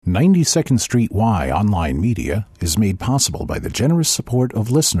92nd Street Y online media is made possible by the generous support of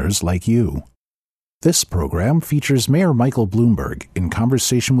listeners like you. This program features Mayor Michael Bloomberg in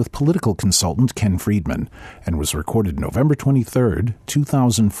conversation with political consultant Ken Frydman and was recorded November 23,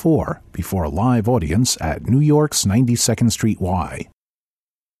 2004, before a live audience at New York's 92nd Street Y.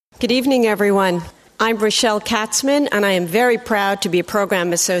 Good evening, everyone. I'm Rochelle Katzman, and I am very proud to be a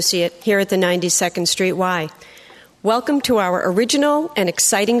program associate here at the 92nd Street Y. Welcome to our original and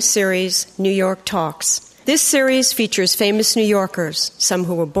exciting series, New York Talks. This series features famous New Yorkers, some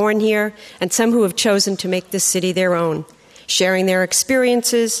who were born here and some who have chosen to make this city their own, sharing their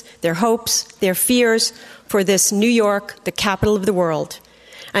experiences, their hopes, their fears for this New York, the capital of the world.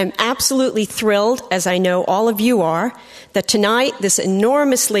 I'm absolutely thrilled, as I know all of you are, that tonight this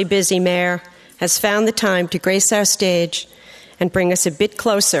enormously busy mayor has found the time to grace our stage and bring us a bit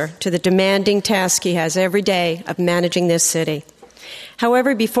closer to the demanding task he has every day of managing this city.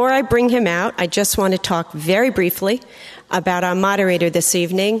 However, before I bring him out, I just want to talk very briefly about our moderator this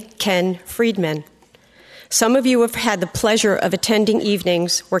evening, Ken Frydman. Some of you have had the pleasure of attending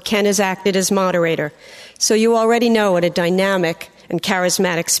evenings where Ken has acted as moderator, so you already know what a dynamic and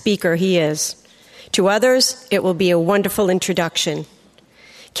charismatic speaker he is. To others, it will be a wonderful introduction.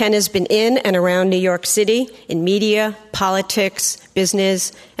 Ken has been in and around New York City in media, politics,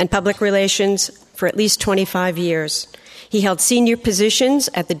 business, and public relations for at least 25 years. He held senior positions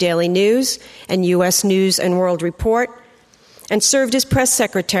at the Daily News and U.S. News and World Report and served as press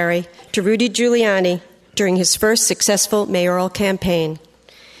secretary to Rudy Giuliani during his first successful mayoral campaign.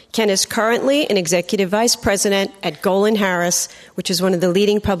 Ken is currently an executive vice president at Golan Harris, which is one of the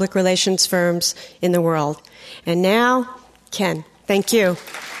leading public relations firms in the world. And now, Ken. Thank you.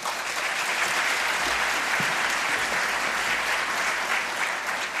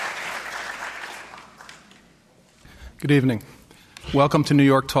 Good evening. Welcome to New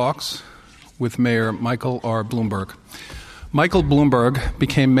York Talks with Mayor Michael R. Bloomberg. Michael Bloomberg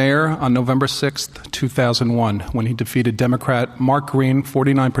became mayor on November 6, 2001, when he defeated Democrat Mark Green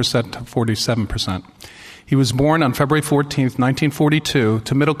 49% to 47%. He was born on February 14, 1942,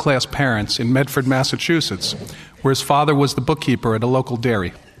 to middle-class parents in Medford, Massachusetts, where his father was the bookkeeper at a local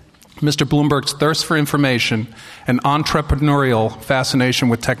dairy. Mr. Bloomberg's thirst for information and entrepreneurial fascination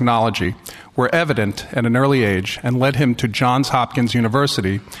with technology were evident at an early age and led him to Johns Hopkins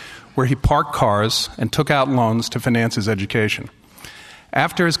University, where he parked cars and took out loans to finance his education.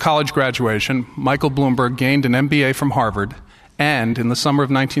 After his college graduation, Michael Bloomberg gained an MBA from Harvard, and in the summer of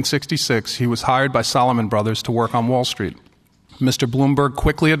 1966, he was hired by Salomon Brothers to work on Wall Street. Mr. Bloomberg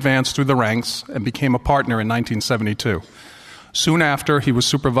quickly advanced through the ranks and became a partner in 1972. Soon after, he was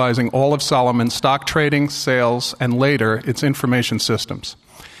supervising all of Salomon's stock trading, sales, and later, its information systems.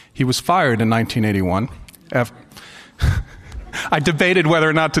 He was fired in 1981. I debated whether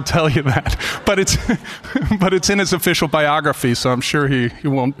or not to tell you that, but it's in his official biography, so I'm sure he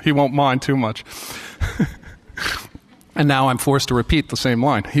won't mind too much. And now I'm forced to repeat the same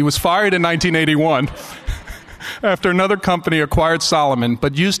line. He was fired in 1981 after another company acquired Salomon,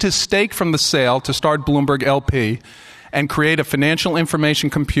 but used his stake from the sale to start Bloomberg LP and create a financial information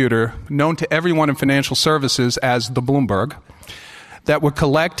computer known to everyone in financial services as the Bloomberg that would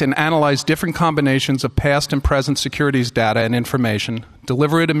collect and analyze different combinations of past and present securities data and information,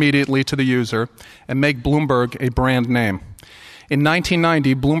 deliver it immediately to the user, and make Bloomberg a brand name. In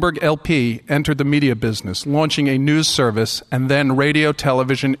 1990, Bloomberg LP entered the media business, launching a news service and then radio,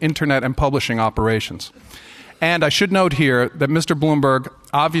 television, internet, and publishing operations. And I should note here that Mr. Bloomberg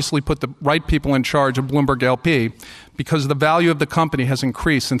obviously put the right people in charge of Bloomberg LP because the value of the company has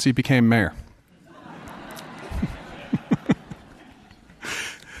increased since he became mayor.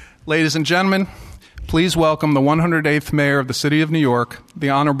 Ladies and gentlemen, please welcome the 108th mayor of the city of New York, the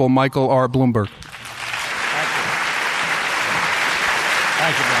Honorable Michael R. Bloomberg.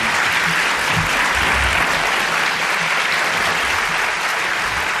 Thank you very much.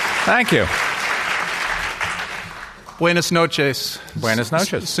 Thank you. Buenas noches. Buenas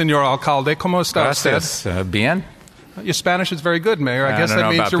noches. Señor Alcalde, ¿cómo está usted? Bien. Your Spanish is very good, Mayor. I guess don't that know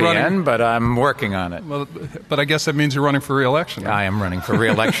means about you're bien, running. But I'm working on it. Well, but I guess that means you're running for re-election. I am running for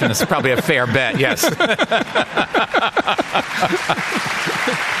re-election. It's probably a fair bet, yes.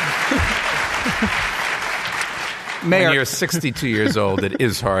 Mayor, when you're 62 years old, it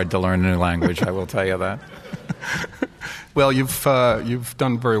is hard to learn a new language, I will tell you that. Well, you've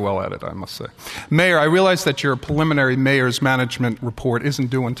done very well at it, I must say. Mayor, I realize that your preliminary mayor's management report isn't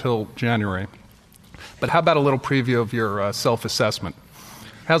due until January. But how about a little preview of your self-assessment?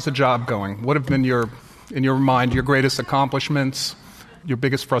 How's the job going? What have been in your mind, your greatest accomplishments, your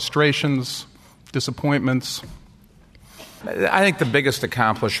biggest frustrations, disappointments? I think the biggest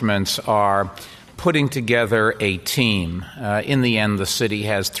accomplishments are putting together a team. In the end, the city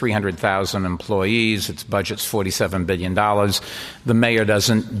has 300,000 employees. Its budget's $47 billion. The mayor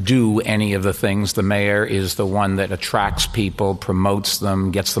doesn't do any of the things. The mayor is the one that attracts people, promotes them,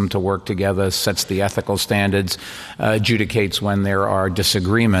 gets them to work together, sets the ethical standards, adjudicates when there are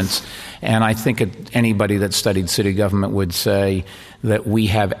disagreements. And I think anybody that studied city government would say that we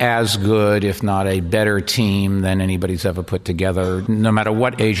have as good, if not a better team than anybody's ever put together, no matter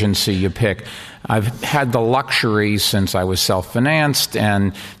what agency you pick. I've had the luxury, since I was self-financed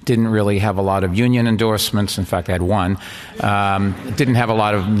and didn't really have a lot of union endorsements. In fact, I had one. Didn't have a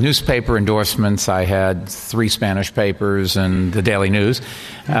lot of newspaper endorsements. I had 3 Spanish papers and the Daily News.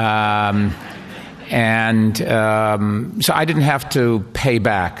 So I didn't have to pay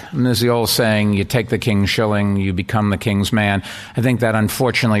back. And there's the old saying, you take the king's shilling, you become the king's man. I think that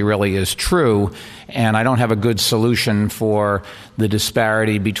unfortunately really is true, and I don't have a good solution for the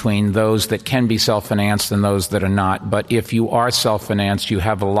disparity between those that can be self-financed and those that are not. But if you are self-financed, you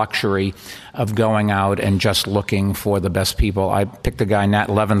have the luxury of going out and just looking for the best people. I picked a guy, Nat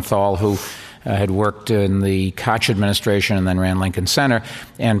Leventhal, who had worked in the Koch administration and then ran Lincoln Center,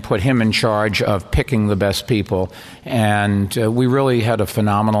 and put him in charge of picking the best people. And we really had a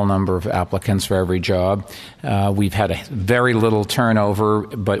phenomenal number of applicants for every job. We've had a very little turnover,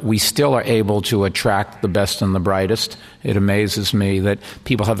 but we still are able to attract the best and the brightest. It amazes me that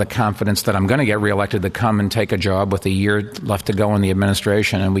people have the confidence that I'm going to get reelected to come and take a job with a year left to go in the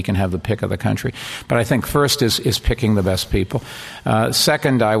administration, and we can have the pick of the country. But I think first is picking the best people.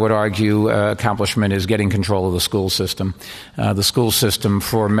 Second, I would argue, accomplishment is getting control of the school system. The school system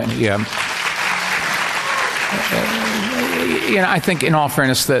for many, I think, in all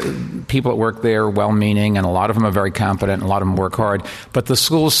fairness, that people that work there are well-meaning, and a lot of them are very competent, and a lot of them work hard. But the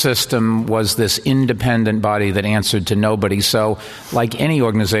school system was this independent body that answered to nobody. So, like any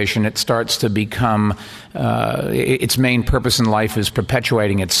organization, it starts to become its main purpose in life is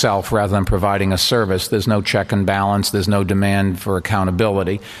perpetuating itself rather than providing a service. There's no check and balance. There's no demand for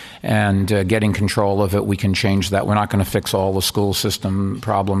accountability. And getting control of it, we can change that. We're not going to fix all the school system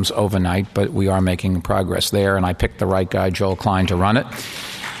problems overnight, but we are making progress there. And I picked the right guy, Joel Klein, to run it.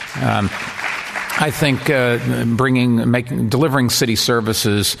 I think delivering city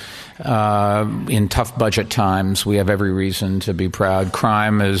services in tough budget times, we have every reason to be proud.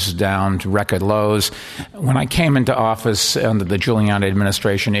 Crime is down to record lows. When I came into office under the Giuliani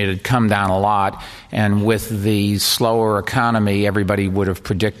administration, it had come down a lot. And with the slower economy, everybody would have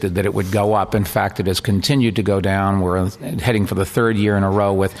predicted that it would go up. In fact, it has continued to go down. We're heading for the 3rd year in a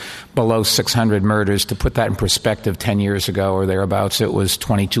row with below 600 murders. To put that in perspective, 10 years ago or thereabouts, it was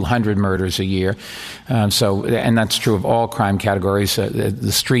 2,200 murders a year. And that's true of all crime categories.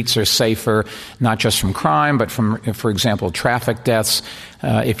 The streets are safer, not just from crime, but from, for example, traffic deaths.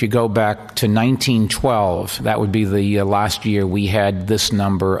 If you go back to 1912, that would be the last year we had this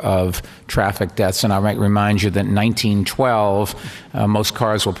number of traffic deaths. And I might remind you that in 1912, most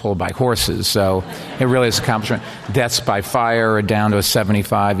cars were pulled by horses. So it really is an accomplishment. Deaths by fire are down to a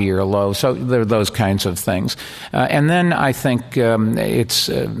 75-year low. So there are those kinds of things. And then I think it's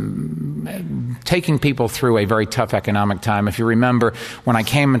taking people through a very tough economic time. If you remember, when I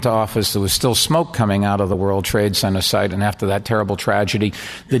came into office, there was still smoke coming out of the World Trade Center site. And after that terrible tragedy,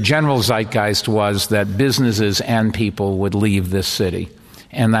 the general zeitgeist was that businesses and people would leave this city.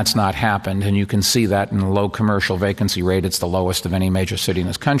 And that's not happened. And you can see that in the low commercial vacancy rate. It's the lowest of any major city in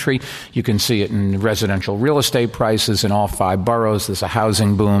this country. You can see it in residential real estate prices in all 5 boroughs. There's a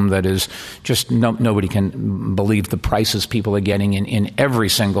housing boom that is just nobody can believe the prices people are getting in every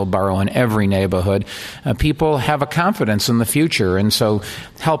single borough, in every neighborhood. People have a confidence in the future. And so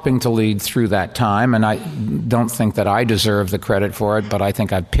helping to lead through that time, and I don't think that I deserve the credit for it, but I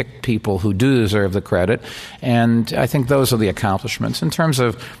think I've picked people who do deserve the credit. And I think those are the accomplishments. In terms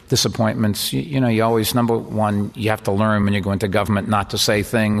of disappointments, you always, number one, you have to learn when you go into government not to say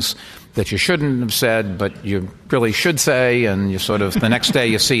things that you shouldn't have said, but you really should say, and you sort of, the next day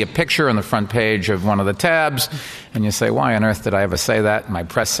you see a picture on the front page of one of the tabs, and you say, why on earth did I ever say that? My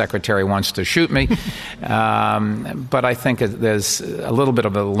press secretary wants to shoot me. But I think there's a little bit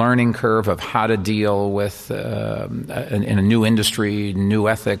of a learning curve of how to deal with, in a new industry, new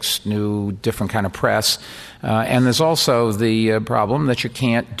ethics, new different kind of press. And there's also the problem that you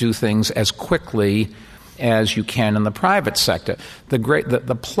can't do things as quickly as you can in the private sector.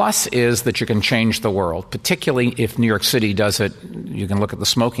 The plus is that you can change the world, particularly if New York City does it. You can look at the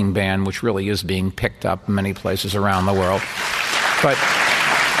smoking ban, which really is being picked up in many places around the world. But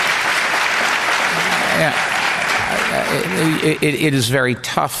it is very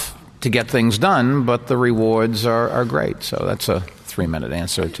tough to get things done, but the rewards are great. So that's a 3-minute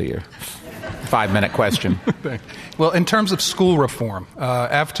answer to your 5-minute question. Well, in terms of school reform,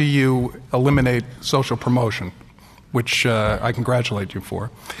 after you eliminate social promotion, which I congratulate you for,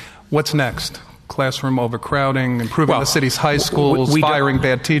 what's next? Classroom overcrowding, improving the city's high schools, firing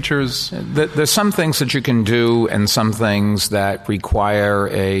bad teachers? There's some things that you can do and some things that require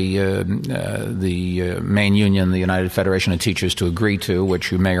the main union, the United Federation of Teachers, to agree to,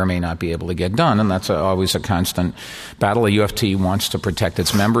 which you may or may not be able to get done, and that's always a constant battle. The UFT wants to protect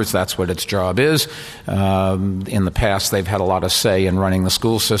its members. That's what its job is. In the past, they've had a lot of say in running the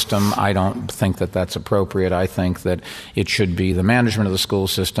school system. I don't think that that's appropriate. I think that it should be the management of the school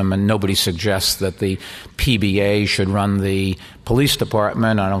system, and nobody suggests that the PBA should run the police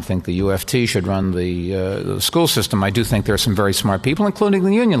department. I don't think the UFT should run the school system. I do think there are some very smart people, including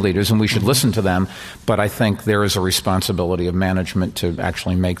the union leaders, and we should listen to them. But I think there is a responsibility of management to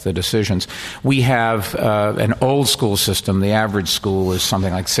actually make the decisions. We have an old school system. The average school is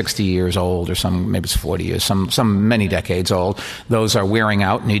something like 60 years old, or maybe it's 40 years, some many decades old. Those are wearing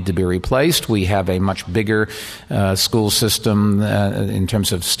out, need to be replaced. We have a much bigger school system in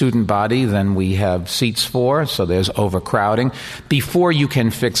terms of student body than we have seats for, so there's overcrowding. Before you can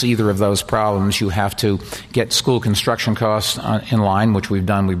fix either of those problems, you have to get school construction costs in line, which we've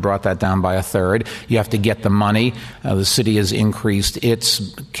done. We brought that down by 1/3. You have to get the money. The city has increased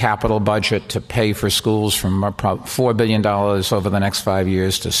its capital budget to pay for schools from $4 billion over the next 5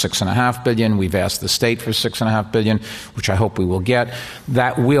 years to $6.5 billion. We've asked the state for $6.5 billion, which I hope we will get.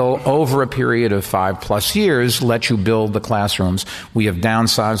 That will, over a period of 5+ years, let you build the classrooms. We have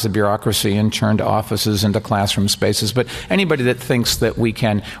downsized the bureaucracy and turned offices into classroom spaces. But anybody that thinks that we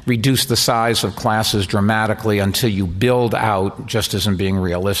can reduce the size of classes dramatically until you build out just isn't being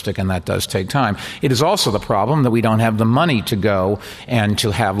realistic, and that does take time. It is also the problem that we don't have the money to go and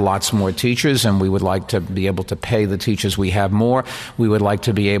to have lots more teachers, and we would like to be able to pay the teachers we have more. We would like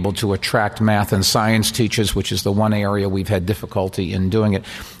to be able to attract math and science teachers, which is the one area we've had difficulty in doing it.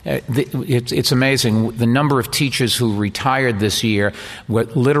 It's amazing. The number of teachers who retired this year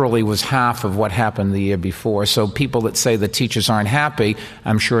literally was half of what happened the year before. So people that say the teachers aren't happy,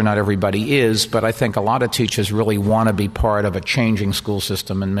 I'm sure not everybody is, but I think a lot of teachers really want to be part of a changing school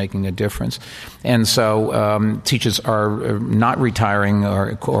system and making a difference. And so teachers are not retiring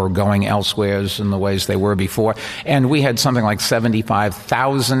or going elsewhere in the ways they were before. And we had something like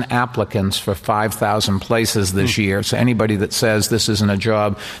 75,000 applicants for 5,000 places this year. So anybody that says this isn't a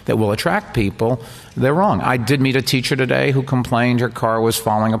job that will attract people, they're wrong. I did meet a teacher today who complained her car was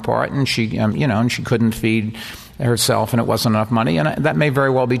falling apart, and she couldn't feed herself, and it wasn't enough money. And that may very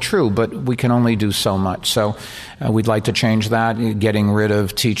well be true, but we can only do so much. So we'd like to change that, getting rid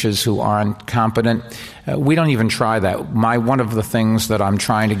of teachers who aren't competent. We don't even try that. One of the things that I'm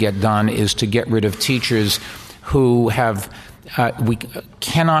trying to get done is to get rid of teachers who have we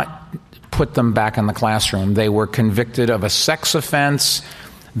cannot put them back in the classroom. They were convicted of a sex offense.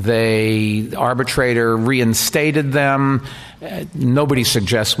 The arbitrator reinstated them. Nobody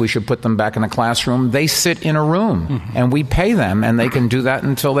suggests we should put them back in the classroom. They sit in a room, and we pay them, and they can do that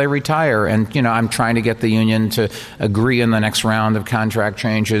until they retire. And, I'm trying to get the union to agree in the next round of contract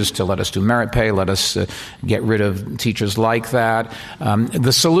changes to let us do merit pay, let us get rid of teachers like that.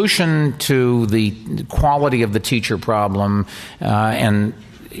 The solution to the quality of the teacher problem, and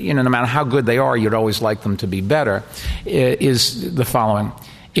no matter how good they are, you'd always like them to be better, is the following.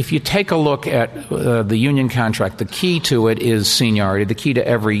 If you take a look at the union contract, the key to it is seniority. The key to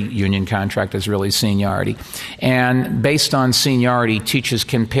every union contract is really seniority. And based on seniority, teachers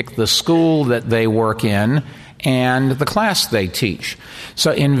can pick the school that they work in and the class they teach.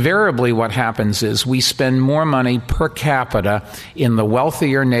 So invariably what happens is we spend more money per capita in the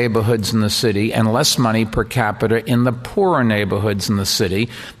wealthier neighborhoods in the city and less money per capita in the poorer neighborhoods in the city,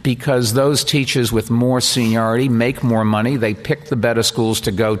 because those teachers with more seniority make more money. They pick the better schools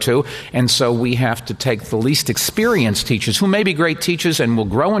to go to. And so we have to take the least experienced teachers, who may be great teachers and will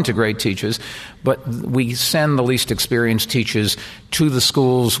grow into great teachers, but we send the least experienced teachers to the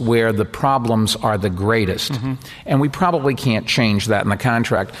schools where the problems are the greatest. And we probably can't change that in the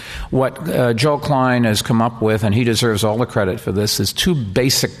contract. What Joel Klein has come up with, and he deserves all the credit for this, is 2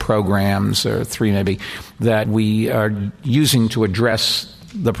 basic programs, or 3 maybe, that we are using to address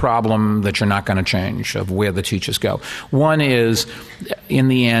the problem that you're not going to change of where the teachers go. One is, in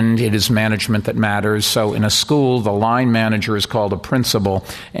the end, it is management that matters. So in a school, the line manager is called a principal,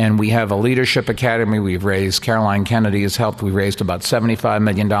 and we have a leadership academy. We've raised, Caroline Kennedy has helped, we raised about $75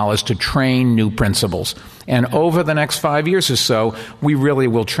 million to train new principals. And over the next 5 years or so, we really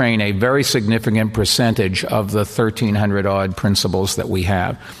will train a very significant percentage of the 1,300-odd principals that we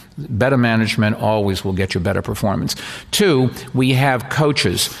have. Better management always will get you better performance. 2, we have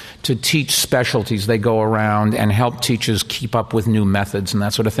coaches to teach specialties. They go around and help teachers keep up with new methods and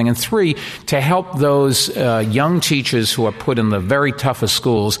that sort of thing. And 3, to help those young teachers who are put in the very toughest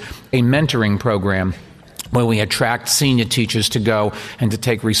schools, a mentoring program where we attract senior teachers to go and to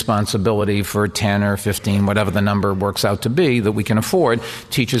take responsibility for 10 or 15, whatever the number works out to be, that we can afford,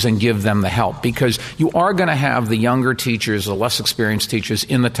 teachers, and give them the help. Because you are going to have the younger teachers, the less experienced teachers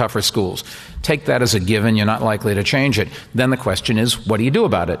in the tougher schools. Take that as a given. You're not likely to change it. Then the question is, what do you do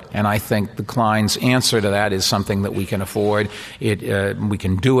about it? And I think the Klein's answer to that is something that we can afford. We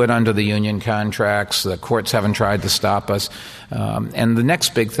can do it under the union contracts. The courts haven't tried to stop us. And the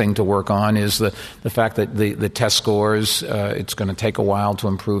next big thing to work on is the fact that the test scores, it's going to take a while to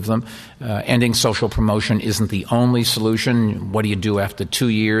improve them. Ending social promotion isn't the only solution. What do you do after 2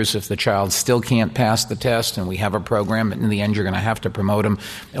 years if the child still can't pass the test and we have a program? In the end, you're going to have to promote them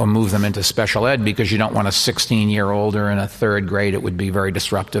or move them into special ed because you don't want a 16-year-older in a third grade. It would be very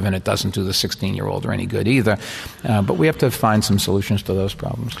disruptive, and it doesn't do the 16-year-older any good either. But we have to find some solutions to those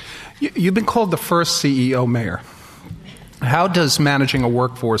problems. You've been called the first CEO mayor. How does managing a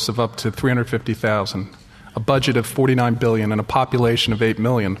workforce of up to 350,000, a budget of $49 billion, and a population of 8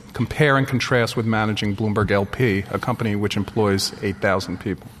 million compare and contrast with managing Bloomberg LP, a company which employs 8,000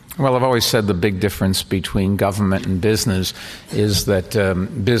 people? Well, I've always said the big difference between government and business is that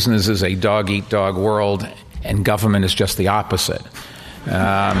business is a dog-eat-dog world, and government is just the opposite.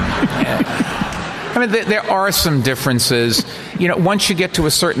 I mean, there are some differences. You know, once you get to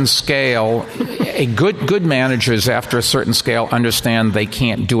a certain scale, good managers after a certain scale understand they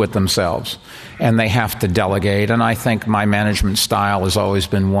can't do it themselves, and they have to delegate. And I think my management style has always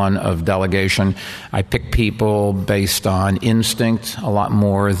been one of delegation. I pick people based on instinct a lot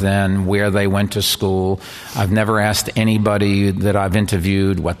more than where they went to school. I've never asked anybody that I've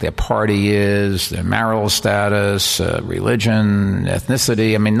interviewed what their party is, their marital status, religion,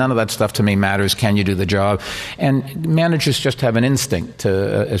 ethnicity. I mean, none of that stuff to me matters. Can you do the job? And managers just have an instinct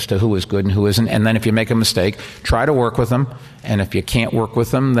as to who is good and who isn't. And then if you make a mistake, try to work with them. And if you can't work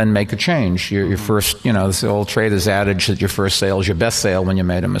with them, then make a change. Your first, this old trader's adage that your first sale is your best sale when you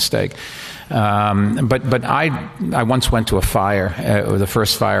made a mistake. But I once went to a fire, the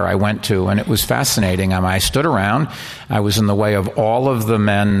first fire I went to, and it was fascinating. I stood around. I was in the way of all of the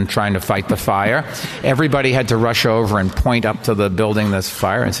men trying to fight the fire. Everybody had to rush over and point up to the building that's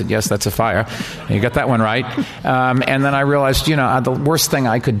fire. I said, yes, that's a fire. You got that one right. And then I realized, the worst thing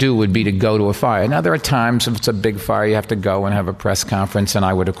I could do would be to go to a fire. Now, there are times if it's a big fire, you have to go and have a press conference, and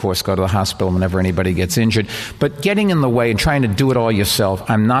I would, of course, go to the hospital whenever anybody gets injured. But getting in the way and trying to do it all yourself,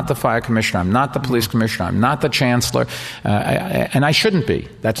 I'm not the fire commissioner. I'm not the police commissioner. I'm not the chancellor. And I shouldn't be.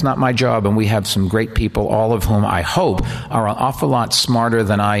 That's not my job. And we have some great people, all of whom I hope are an awful lot smarter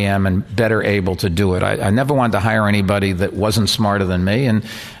than I am and better able to do it. I never wanted to hire anybody that wasn't smarter than me. And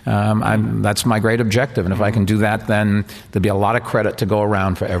that's my great objective. And if I can do that, then there'll be a lot of credit to go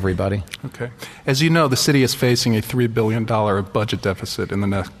around for everybody. Okay. As you know, the city is facing a $3 billion budget deficit in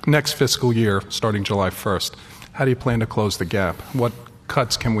the next fiscal year, starting July 1st. How do you plan to close the gap? What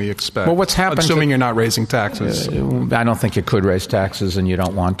cuts can we expect? Well, what's happened? Assuming you're not raising taxes. I don't think you could raise taxes, and you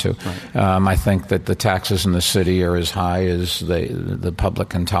don't want to. Right. I think that the taxes in the city are as high as the public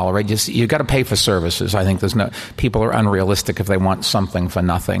can tolerate. You got to pay for services. I think people are unrealistic if they want something for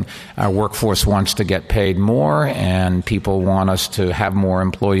nothing. Our workforce wants to get paid more, and people want us to have more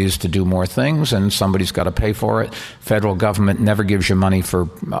employees to do more things, and somebody's got to pay for it. Federal government never gives you money for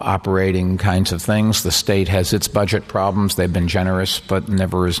operating kinds of things. The state has its budget problems. They've been generous, but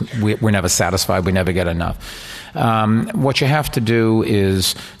we're never satisfied. We never get enough. What you have to do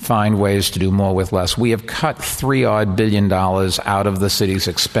is find ways to do more with less. We have cut $3 billion out of the city's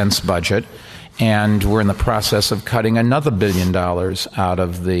expense budget, and we're in the process of cutting another $1 billion out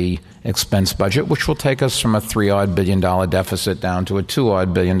of the expense budget, which will take us from a $3 billion deficit down to a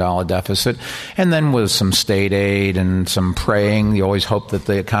 $2 billion deficit. And then with some state aid and some praying, you always hope that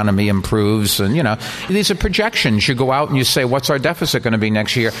the economy improves. And, these are projections. You go out and you say, what's our deficit going to be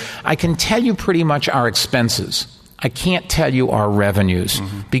next year? I can tell you pretty much our expenses. I can't tell you our revenues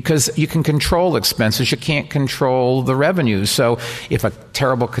because you can control expenses. You can't control the revenues. So if a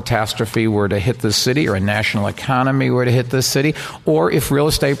terrible catastrophe were to hit the city or a national economy were to hit the city, or if real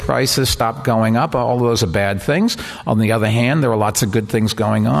estate prices stop going up, all of those are bad things. On the other hand, there are lots of good things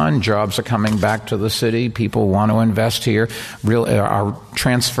going on. Jobs are coming back to the city. People want to invest here. Our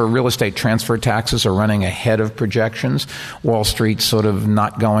real estate transfer taxes are running ahead of projections. Wall Street's sort of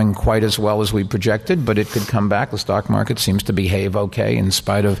not going quite as well as we projected, but it could come back. The stock market seems to behave okay in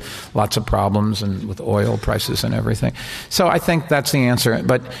spite of lots of problems and with oil prices and everything. So I think that's the answer.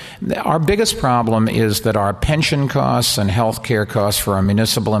 But our biggest problem is that our pension costs and health care costs for our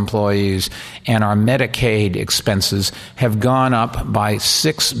municipal employees and our Medicaid expenses have gone up by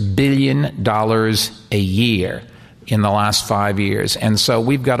 $6 billion a year in the last 5 years. And so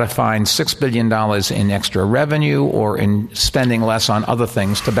we've got to find $6 billion in extra revenue or in spending less on other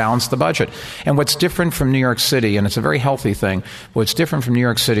things to balance the budget. And what's different from New York City, and it's a very healthy thing, what's different from New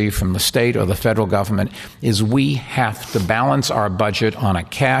York City from the state or the federal government is we have to balance our budget on a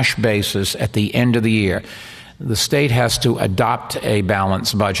cash basis at the end of the year. The state has to adopt a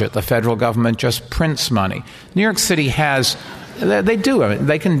balanced budget. The federal government just prints money. New York City has... They do. I mean,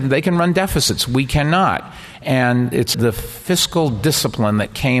 they can run deficits. We cannot. And it's the fiscal discipline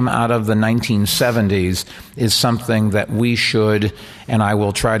that came out of the 1970s is something that we should, and I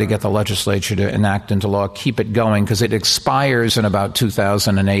will try to get the legislature to enact into law, keep it going, because it expires in about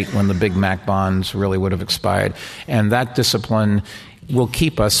 2008 when the Big Mac bonds really would have expired. And that discipline will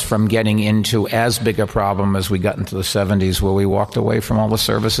keep us from getting into as big a problem as we got into the 70s where we walked away from all the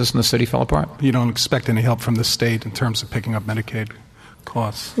services and the city fell apart. You don't expect any help from the state in terms of picking up Medicaid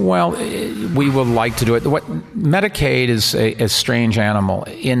costs? Well, we would like to do it. Medicaid is a strange animal.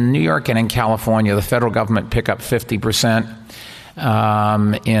 In New York and in California, the federal government pick up 50%.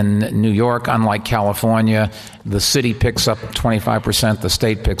 In New York, unlike California, the city picks up 25%, the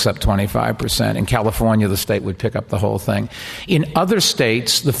state picks up 25%. In California, the state would pick up the whole thing. In other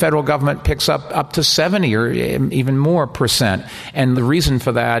states, the federal government picks up to 70 or even more percent. And the reason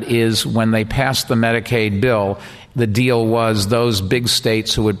for that is when they passed the Medicaid bill, the deal was those big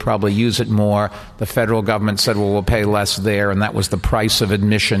states who would probably use it more, the federal government said, well, we'll pay less there, and that was the price of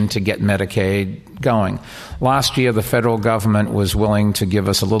admission to get Medicaid going. Last year, the federal government was willing to give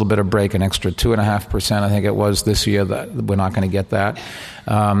us a little bit of break, an extra 2.5%, I think it was this year. That we're not going to get that.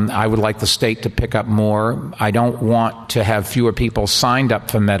 I would like the state to pick up more. I don't want to have fewer people signed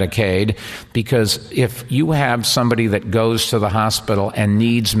up for Medicaid, because if you have somebody that goes to the hospital and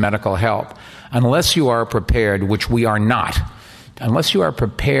needs medical help, unless you are prepared, which we are not, unless you are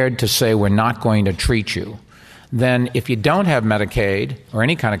prepared to say we're not going to treat you, then if you don't have Medicaid or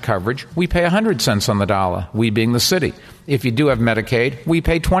any kind of coverage, we pay 100 cents on the dollar, we being the city. If you do have Medicaid, we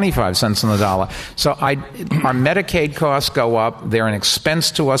pay 25 cents on the dollar. So our Medicaid costs go up. They're an expense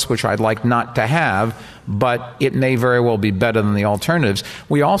to us, which I'd like not to have, but it may very well be better than the alternatives.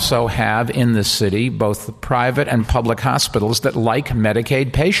 We also have in this city both private and public hospitals that like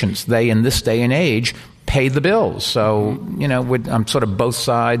Medicaid patients. They, in this day and age, pay the bills. So, I'm sort of both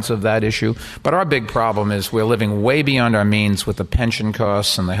sides of that issue. But our big problem is we're living way beyond our means with the pension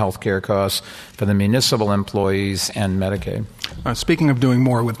costs and the health care costs for the municipal employees and Medicaid. Speaking of doing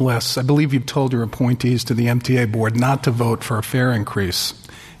more with less, I believe you've told your appointees to the MTA board not to vote for a fare increase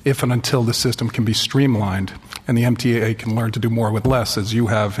if and until the system can be streamlined and the MTA can learn to do more with less, as you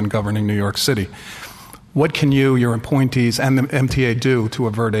have in governing New York City. What can you, your appointees, and the MTA do to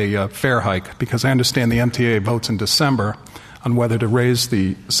avert a fare hike? Because I understand the MTA votes in December on whether to raise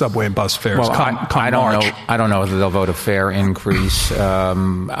the subway and bus fares. Well, I don't know whether they'll vote a fare increase.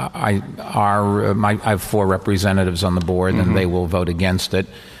 I have 4 representatives on the board, and they will vote against it.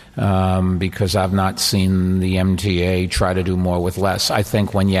 Because I've not seen the MTA try to do more with less. I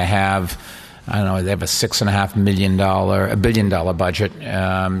think when you have, they have a $6.5 billion budget.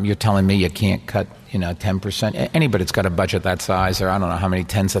 You're telling me you can't cut 10%. Anybody that's got a budget that size, or I don't know how many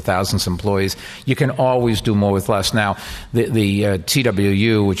tens of thousands of employees, you can always do more with less. Now, the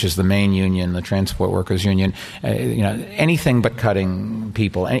TWU, which is the main union, the Transport Workers Union, anything but cutting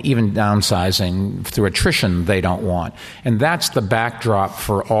people, and even downsizing through attrition, they don't want. And that's the backdrop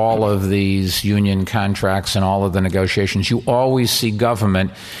for all of these union contracts and all of the negotiations. You always see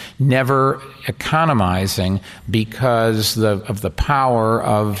government never economizing because of the power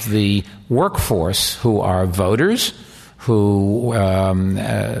of the workforce, who are voters, who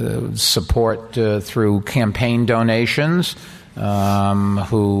support through campaign donations,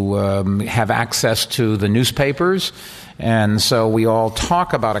 who have access to the newspapers, And so we all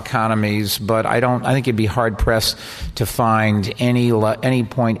talk about economies, but I think you'd be hard-pressed to find any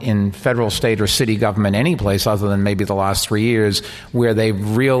point in federal, state, or city government, any place other than maybe the last 3 years, where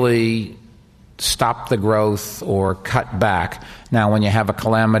they've really stop the growth or cut back. Now, when you have a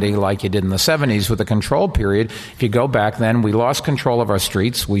calamity like you did in the 70s with the control period, if you go back then, we lost control of our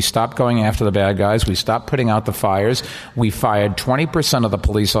streets. We stopped going after the bad guys. We stopped putting out the fires. We fired 20% of the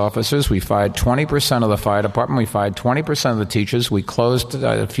police officers. We fired 20% of the fire department. We fired 20% of the teachers. We closed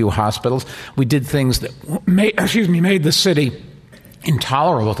a few hospitals. We did things that made the city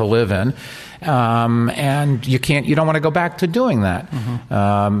intolerable to live in. And you don't want to go back to doing that.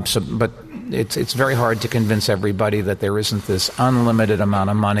 Mm-hmm. But it's very hard to convince everybody that there isn't this unlimited amount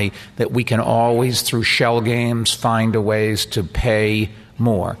of money that we can always, through shell games, find ways to pay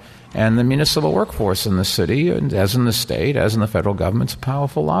more. And the municipal workforce in the city, as in the state, as in the federal government, is a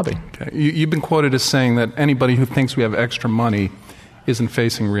powerful lobby. Okay. You've been quoted as saying that anybody who thinks we have extra money isn't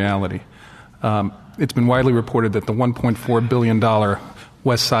facing reality. It's been widely reported that the $1.4 billion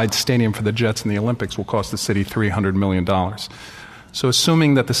West Side Stadium for the Jets in the Olympics will cost the city $300 million. So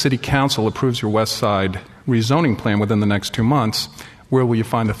assuming that the City Council approves your West Side rezoning plan within the next 2 months, where will you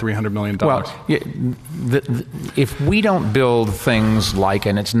find the $300 million? Well, if we don't build things like,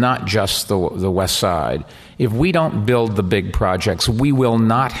 and it's not just the West Side, if we don't build the big projects, we will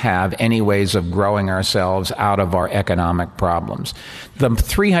not have any ways of growing ourselves out of our economic problems. The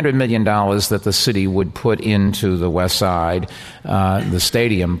 $300 million that the city would put into the West Side, the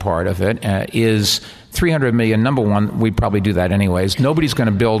stadium part of it, is $300 million. Number one, we'd probably do that anyways. Nobody's going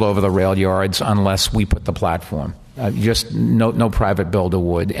to build over the rail yards unless we put the platform. Just no private builder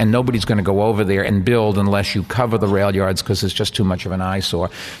would. And nobody's going to go over there and build unless you cover the rail yards because it's just too much of an eyesore.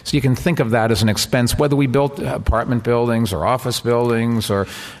 So you can think of that as an expense, whether we built apartment buildings or office buildings or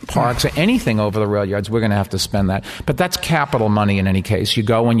parks or anything over the rail yards, we're going to have to spend that. But that's capital money in any case. You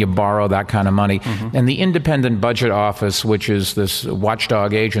go and you borrow that kind of money. Mm-hmm. And the Independent Budget Office, which is this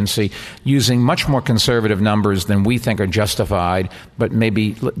watchdog agency, using much more conservative numbers than we think are justified, but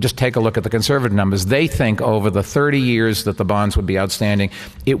maybe just take a look at the conservative numbers. They think over the 30 years that the bonds would be outstanding,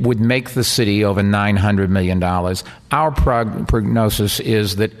 it would make the city over $900 million. Our prognosis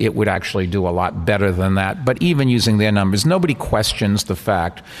is that it would actually do a lot better than that. But even using their numbers, nobody questions the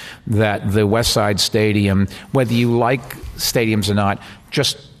fact that the West Side Stadium, whether you like stadiums or not,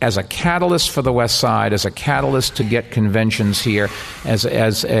 just as a catalyst for the West Side, as a catalyst to get conventions here, as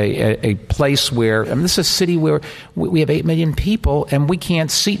a place where, I mean, this is a city where we have 8 million people and we can't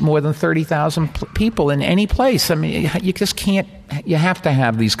seat more than 30,000 people in any place. I mean, you just can't. You have to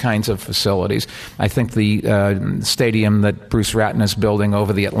have these kinds of facilities. I think the stadium that Bruce Ratton is building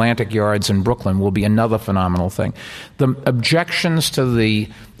over the Atlantic Yards in Brooklyn will be another phenomenal thing. The objections to the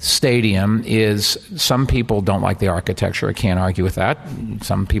stadium is some people don't like the architecture. I can't argue with that.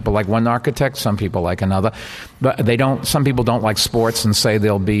 Some people like one architect, some people like another. But some people don't like sports and say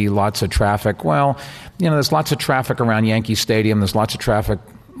there'll be lots of traffic. Well, there's lots of traffic around Yankee Stadium. There's lots of traffic,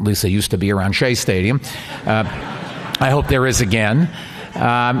 at least there used to be, around Shea Stadium. I hope there is again.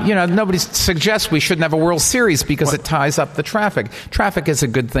 Nobody suggests we shouldn't have a World Series because it ties up the traffic. Traffic is a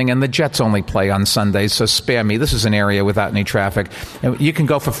good thing, and the Jets only play on Sundays, so spare me. This is an area without any traffic. You can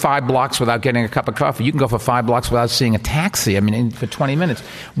go for 5 blocks without getting a cup of coffee. You can go for 5 blocks without seeing a taxi, for 20 minutes.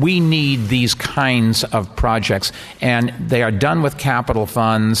 We need these kinds of projects, and they are done with capital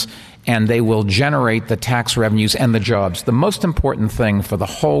funds, and they will generate the tax revenues and the jobs. The most important thing for the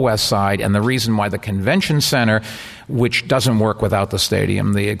whole West Side, and the reason why the convention center, which doesn't work without the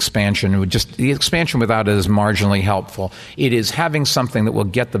stadium, the expansion without it is marginally helpful. It is having something that will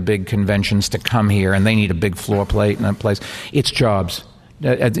get the big conventions to come here, and they need a big floor plate and a place. It's jobs.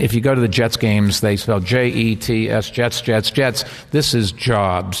 If you go to the Jets games, they spell Jets, Jets. This is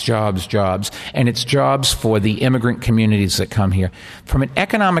jobs. And it's jobs for the immigrant communities that come here. From an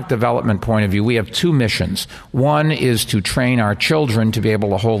economic development point of view, we have 2 missions. One is to train our children to be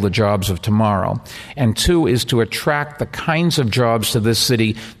able to hold the jobs of tomorrow. And 2 is to attract the kinds of jobs to this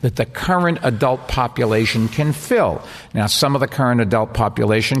city that the current adult population can fill. Now, some of the current adult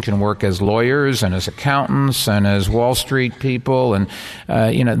population can work as lawyers and as accountants and as Wall Street people and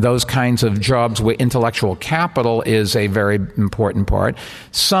those kinds of jobs where intellectual capital is a very important part.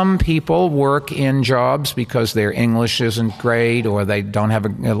 Some people work in jobs because their English isn't great or they don't have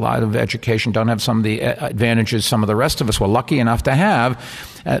a lot of education, don't have some of the advantages some of the rest of us were lucky enough to have.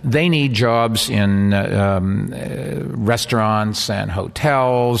 They need jobs in restaurants and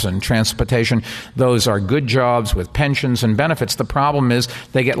hotels and transportation. Those are good jobs with pensions and benefits. The problem is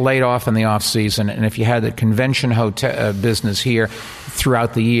they get laid off in the off season, and if you had the convention hotel business here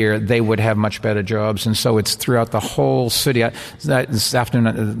throughout the year, they would have much better jobs. And so it's throughout the whole city. This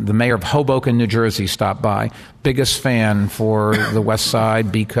afternoon, the mayor of Hoboken, New Jersey, stopped by. Biggest fan for the West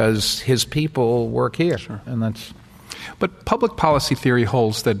Side because his people work here. Sure. And that's. But public policy theory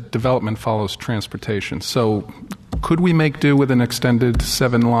holds that development follows transportation. So could we make do with an extended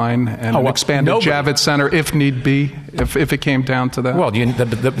 7 line and an expanded Javits Center if need be, if it came down to that? Well,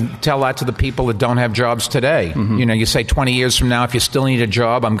 tell that to the people that don't have jobs today. Mm-hmm. You say 20 years from now, if you still need a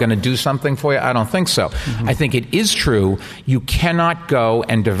job, I'm going to do something for you. I don't think so. Mm-hmm. I think it is true. You cannot go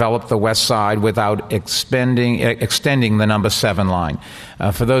and develop the West Side without extending the number 7 line.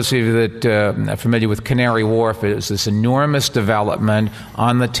 For those of you that are familiar with Canary Wharf, it is this enormous development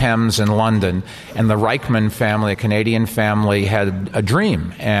on the Thames in London, and the Frydman family, a Canadian family, had a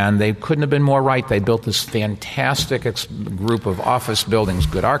dream, and they couldn't have been more right. They built this fantastic group of office buildings,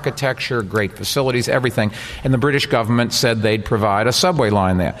 good architecture, great facilities, everything, and the British government said they'd provide a subway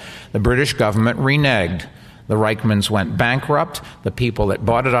line there. The British government reneged. The Frydmans went bankrupt. The people that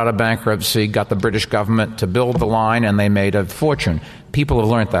bought it out of bankruptcy got the British government to build the line, and they made a fortune. People have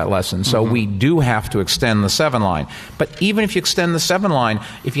learned that lesson. So we do have to extend the 7 line. But even if you extend the 7 line,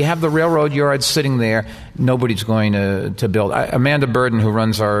 if you have the railroad yards sitting there, nobody's going to build. Amanda Burden, who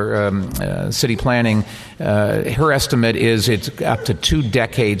runs our city planning, her estimate is it's up to 2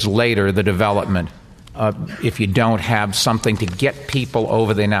 decades later, the development. If you don't have something to get people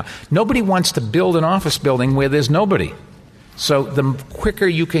over there now. Nobody wants to build an office building where there's nobody. So the quicker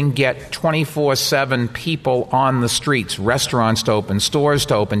you can get 24/7 people on the streets, restaurants to open, stores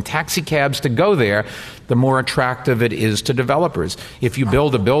to open, taxi cabs to go there, the more attractive it is to developers. If you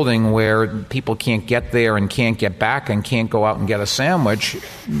build a building where people can't get there and can't get back and can't go out and get a sandwich,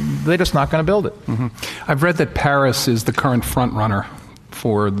 they're just not going to build it. Mm-hmm. I've read that Paris is the current front runner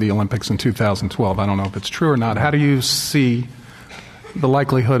for the Olympics in 2012. I don't know if it's true or not. How do you see the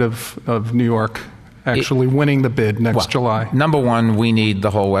likelihood of New York actually winning the bid next July? Number one, we need the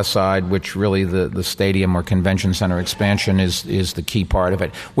whole West Side, which really the stadium or convention center expansion is the key part of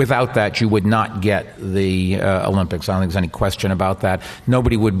it. Without that, you would not get the Olympics. I don't think there's any question about that.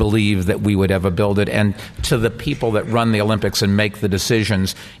 Nobody would believe that we would ever build it. And to the people that run the Olympics and make the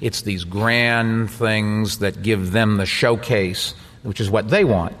decisions, it's these grand things that give them the showcase, which is what they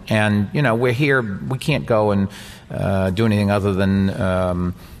want. And, we're here, we can't go and do anything other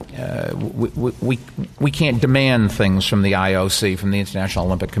than we can't demand things from the IOC, from the International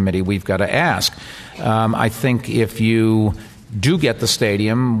Olympic Committee. We've got to ask. I think if you do get the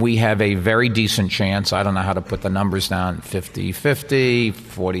stadium, we have a very decent chance. I don't know how to put the numbers down, 50-50,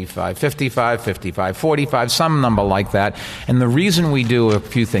 45-55, 55-45, some number like that. And the reason we do a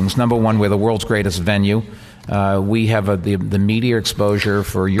few things, number one, we're the world's greatest venue. We have the media exposure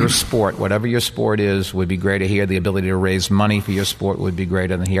for your sport. Whatever your sport is would be greater here. The ability to raise money for your sport would be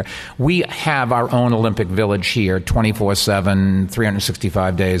greater than here. We have our own Olympic Village here 24/7,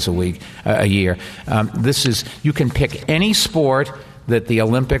 365 days a year. You can pick any sport that the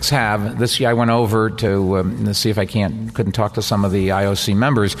Olympics have. This year I went over to see if I couldn't talk to some of the IOC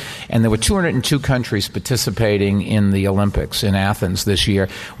members, and there were 202 countries participating in the Olympics in Athens this year.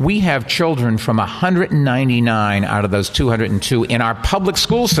 We have children from 199 out of those 202 in our public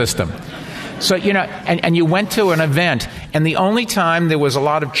school system. So, and you went to an event, and the only time there was a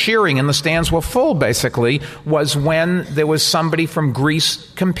lot of cheering and the stands were full, basically, was when there was somebody from Greece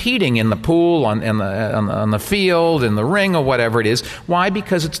competing in the pool, on the field, in the ring, or whatever it is. Why?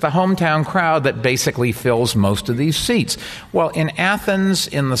 Because it's the hometown crowd that basically fills most of these seats. Well, in Athens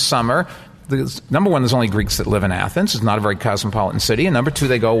in the summer, number one, there's only Greeks that live in Athens. It's not a very cosmopolitan city. And number two,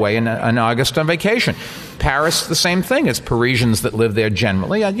 they go away in August on vacation. Paris, the same thing. It's Parisians that live there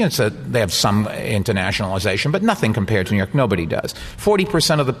generally. They have some internationalization, but nothing compared to New York. Nobody does.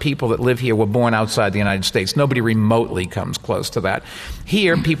 40% of the people that live here were born outside the United States. Nobody remotely comes close to that.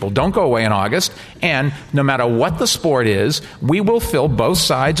 Here, people don't go away in August, and no matter what the sport is, we will fill both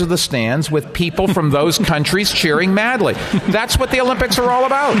sides of the stands with people from those countries cheering madly. That's what the Olympics are all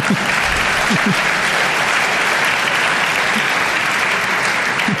about.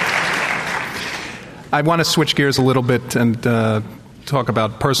 I want to switch gears a little bit and talk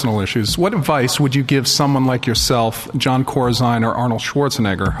about personal issues. What advice would you give someone like yourself, John Corzine or Arnold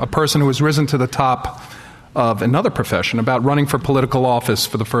Schwarzenegger, a person who has risen to the top of another profession, about running for political office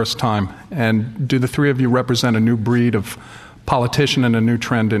for the first time? And do the three of you represent a new breed of politician and a new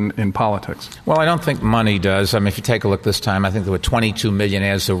trend in politics? Well, I don't think money does. I mean, if you take a look this time, I think there were 22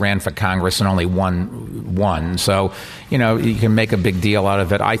 millionaires who ran for Congress and only one won. So, you can make a big deal out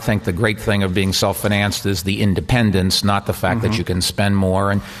of it. I think the great thing of being self-financed is the independence, not the fact that you can spend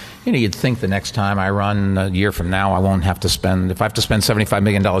more. And, you'd think the next time I run, a year from now, I won't have to spend, if I have to spend $75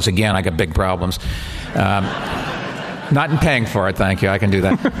 million again, I got big problems. Not in paying for it, thank you. I can do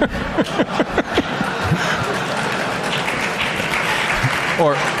that.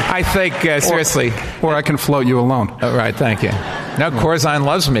 Or I think, seriously. Or I can float you a loan. Oh, right, thank you. No, Corzine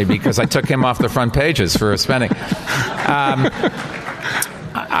loves me because I took him off the front pages for spending.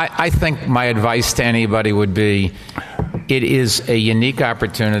 I think my advice to anybody would be, it is a unique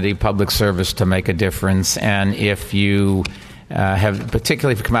opportunity, public service, to make a difference. And if you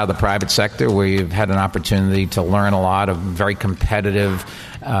particularly if you come out of the private sector where you've had an opportunity to learn a lot of very competitive,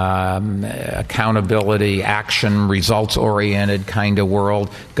 accountability, action, results-oriented kind of world,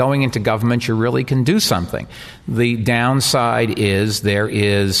 going into government, you really can do something. The downside is there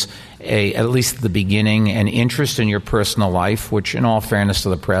is, at least at the beginning, an interest in your personal life, which, in all fairness to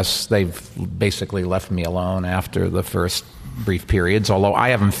the press, they've basically left me alone after the first brief periods, although I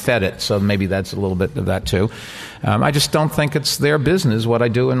haven't fed it, so maybe that's a little bit of that too. I just don't think it's their business what I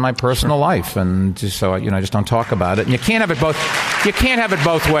do in my personal life, and so I just don't talk about it. And you can't have it both. You can't have it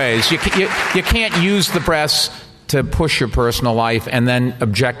both ways. You can't use the press to push your personal life and then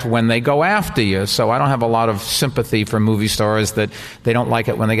object when they go after you. So I don't have a lot of sympathy for movie stars that they don't like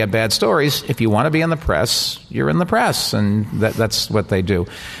it when they get bad stories. If you want to be in the press, you're in the press, and that's what they do.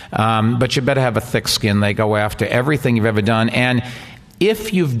 But you better have a thick skin. They go after everything you've ever done. And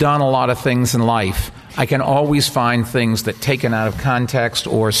if you've done a lot of things in life, I can always find things that taken out of context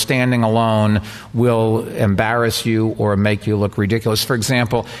or standing alone will embarrass you or make you look ridiculous. For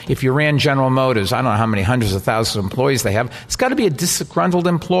example, if you ran General Motors, I don't know how many hundreds of thousands of employees they have, it's got to be a disgruntled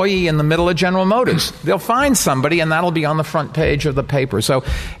employee in the middle of General Motors. They'll find somebody, and that'll be on the front page of the paper. So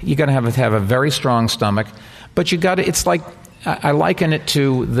you're going to have a very strong stomach. But it's like, I liken it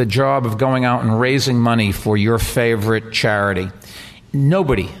to the job of going out and raising money for your favorite charity.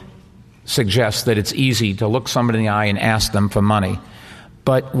 Nobody suggests that it's easy to look somebody in the eye and ask them for money.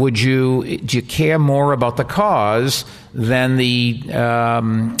 But do you care more about the cause than the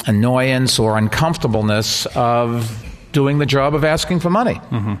annoyance or uncomfortableness of doing the job of asking for money?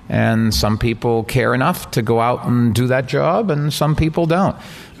 Mm-hmm. And some people care enough to go out and do that job, and some people don't.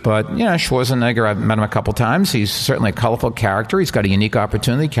 But, Schwarzenegger, I've met him a couple times. He's certainly a colorful character. He's got a unique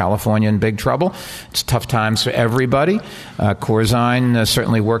opportunity. California in big trouble. It's tough times for everybody. Corzine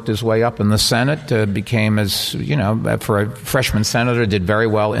certainly worked his way up in the Senate, became, as for a freshman senator, did very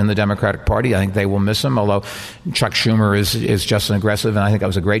well in the Democratic Party. I think they will miss him, although Chuck Schumer is just as aggressive, and I think that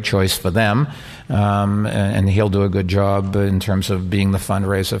was a great choice for them. And he'll do a good job in terms of being the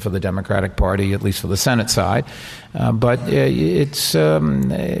fundraiser for the Democratic Party, at least for the Senate side. But it's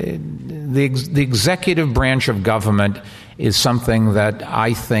the executive branch of government is something that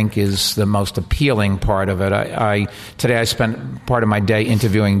I think is the most appealing part of it. Today I spent part of my day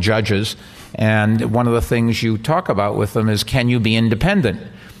interviewing judges, and one of the things you talk about with them is, can you be independent?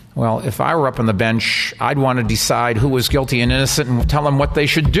 Well, if I were up on the bench, I'd want to decide who was guilty and innocent and tell them what they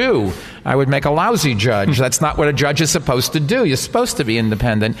should do. I would make a lousy judge. That's not what a judge is supposed to do. You're supposed to be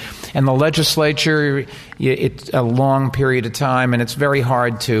independent. And the legislature, it's a long period of time, and it's very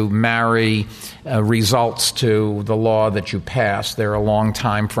hard to marry results to the law that you pass. There are long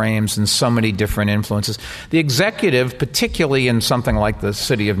time frames and so many different influences. The executive, particularly in something like the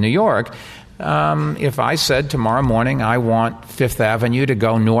city of New York, if I said tomorrow morning I want Fifth Avenue to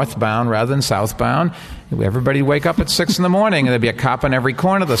go northbound rather than southbound, everybody wake up at 6 in the morning and there'd be a cop on every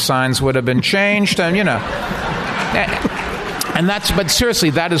corner. The signs would have been changed, and but seriously,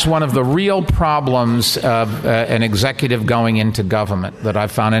 that is one of the real problems of an executive going into government that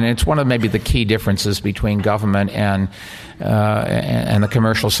I've found, and it's one of maybe the key differences between government and the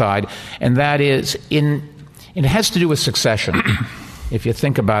commercial side, and that is it has to do with succession. If you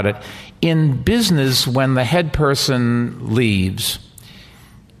think about it, in business, when the head person leaves,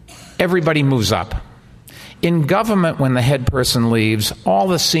 everybody moves up. In government, when the head person leaves, all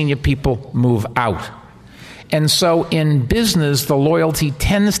the senior people move out. And so in business, the loyalty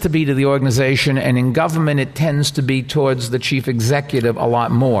tends to be to the organization, and in government, it tends to be towards the chief executive a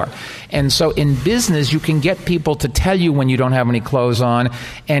lot more. And so in business, you can get people to tell you when you don't have any clothes on,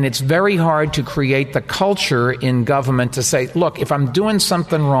 and it's very hard to create the culture in government to say, look, if I'm doing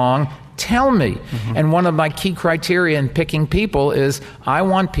something wrong, tell me. And one of my key criteria in picking people is I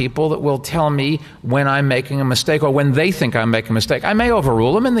want people that will tell me when I'm making a mistake or when they think I'm making a mistake. I may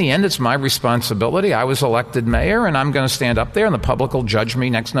overrule them. In the end, it's my responsibility. I was elected mayor, and I'm going to stand up there, and the public will judge me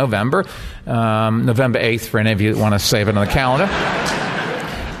next November, November 8th, for any of you that want to save it on the calendar.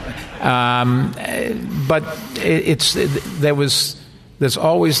 But there's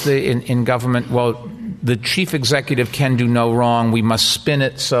always in government, well, the chief executive can do no wrong. We must spin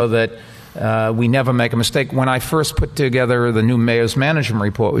it so that we never make a mistake. When I first put together the new mayor's management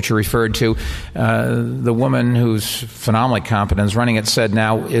report, which you referred to, the woman who's phenomenally competent is running it said,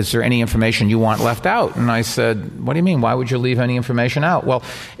 now, is there any information you want left out? And I said, what do you mean? Why would you leave any information out? Well,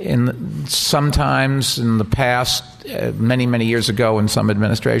 sometimes in the past, many, many years ago in some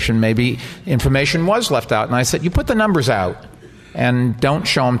administration, maybe information was left out. And I said, you put the numbers out. And don't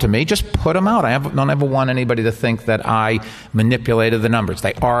show them to me. Just put them out. I don't ever want anybody to think that I manipulated the numbers.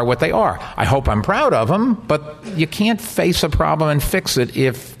 They are what they are. I hope I'm proud of them, but you can't face a problem and fix it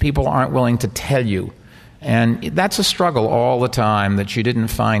if people aren't willing to tell you. And that's a struggle all the time that you didn't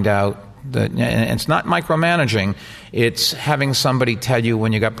find out. And it's not micromanaging. It's having somebody tell you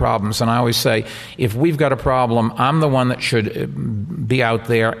when you got problems. And I always say, if we've got a problem, I'm the one that should be out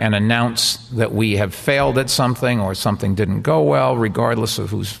there and announce that we have failed at something or something didn't go well, regardless of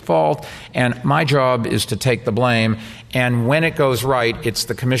whose fault. And my job is to take the blame. And when it goes right, it's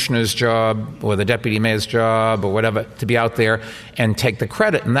the commissioner's job or the deputy mayor's job or whatever to be out there and take the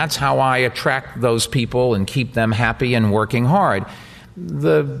credit. And that's how I attract those people and keep them happy and working hard.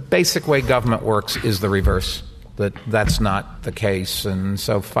 The basic way government works is the reverse. That's not the case, and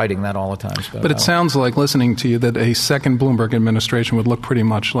so fighting that all the time. But it sounds like, listening to you, that a second Bloomberg administration would look pretty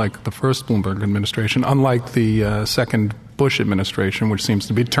much like the first Bloomberg administration, unlike the second Bush administration, which seems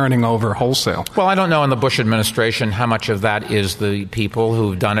to be turning over wholesale. Well, I don't know in the Bush administration how much of that is the people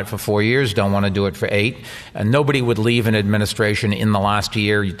who've done it for 4 years, don't want to do it for 8. And nobody would leave an administration in the last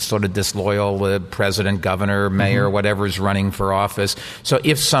year sort of disloyal, the president, governor, mayor, whatever is running for office. So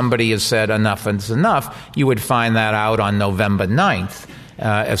if somebody has said enough is enough, you would find that out on November 9th.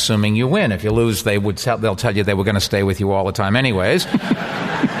 Assuming you win. If you lose, they'll tell you they were going to stay with you all the time anyways.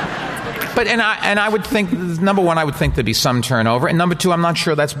 But I would think, number one, I would think there'd be some turnover, and number two, I'm not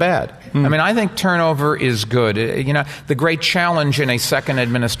sure that's bad. I mean, I think turnover is good. The great challenge in a second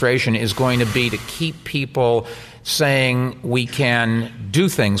administration is going to be to keep people saying we can do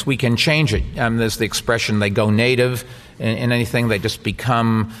things, we can change it. There's the expression they go native in anything, they just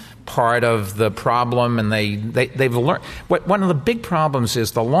become part of the problem, and they've learned. One of the big problems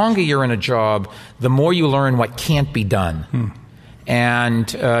is the longer you're in a job, the more you learn what can't be done.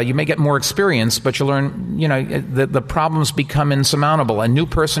 And you may get more experience, but you learn, the problems become insurmountable. A new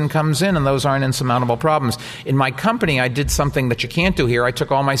person comes in, and those aren't insurmountable problems. In my company, I did something that you can't do here. I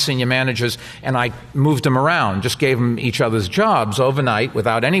took all my senior managers, and I moved them around, just gave them each other's jobs overnight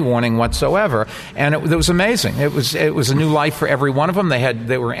without any warning whatsoever. And it was amazing. It was a new life for every one of them.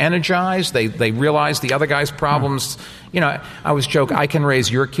 They were energized. They realized the other guy's problems. I always joke, I can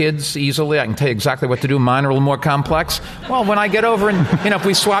raise your kids easily. I can tell you exactly what to do. Mine are a little more complex. Well, when I get over and, if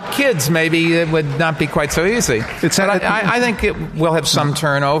we swap kids, maybe it would not be quite so easy. I think we'll have some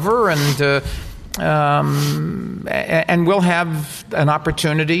turnover, and we'll have an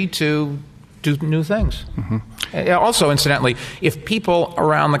opportunity to do new things. Also, incidentally, if people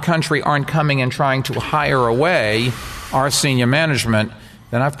around the country aren't coming and trying to hire away our senior management,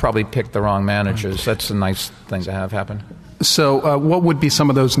 then I've probably picked the wrong managers. That's a nice thing to have happen. So what would be some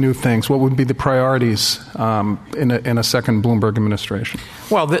of those new things? What would be the priorities in a second Bloomberg administration?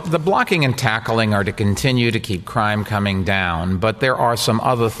 Well, the blocking and tackling are to continue to keep crime coming down, but there are some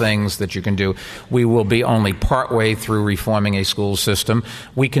other things that you can do. We will be only partway through reforming a school system.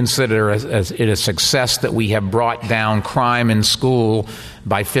 We consider it a success that we have brought down crime in school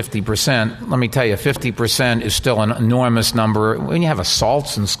by 50%. Let me tell you, 50% is still an enormous number. When you have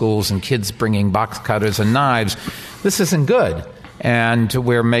assaults in schools and kids bringing box cutters and knives, this isn't good. And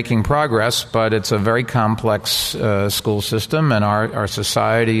we're making progress, but it's a very complex school system, and our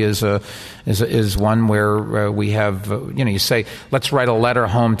society is one where we have, you say, let's write a letter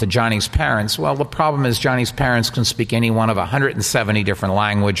home to Johnny's parents. Well, the problem is Johnny's parents can speak any one of 170 different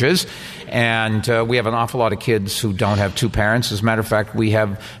languages, and we have an awful lot of kids who don't have two parents. As a matter of fact, we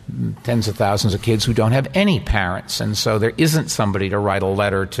have tens of thousands of kids who don't have any parents, and so there isn't somebody to write a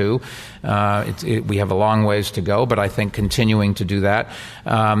letter to. We have a long ways to go, but I think continuing to do that.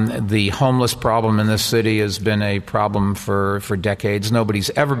 The homeless problem in this city has been a problem for decades. Nobody's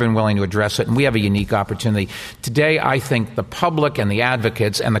ever been willing to address it, and we have a unique opportunity. Today, I think the public and the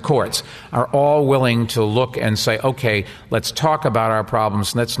advocates and the courts are all willing to look and say, okay, let's talk about our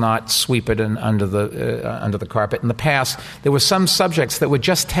problems. Let's not sweep it under the carpet. In the past, there were some subjects that were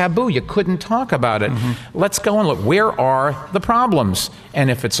just taboo. You couldn't talk about it. Mm-hmm. Let's go and look. Where are the problems? And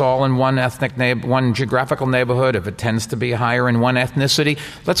if it's all in one one geographical neighborhood, if it tends to be higher in one ethnicity,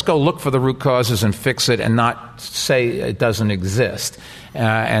 let's go look for the root causes and fix it and not say it doesn't exist.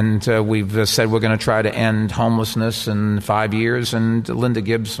 And we've said we're going to try to end homelessness in 5 years. And Linda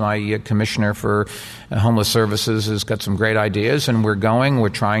Gibbs, my commissioner for homeless services, has got some great ideas. And we're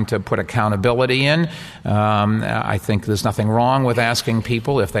trying to put accountability in. I think there's nothing wrong with asking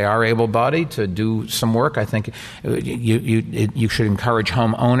people, if they are able-bodied, to do some work. I think you should encourage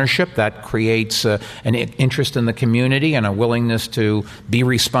home ownership. That creates an interest in the community and a willingness to be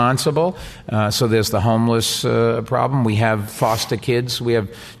responsible. So there's the homeless problem. We have foster kids. We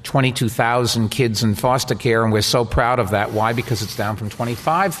have 22,000 kids in foster care, and we're so proud of that. Why? Because it's down from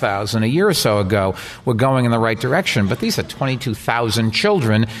 25,000 a year or so ago. We're going in the right direction. But these are 22,000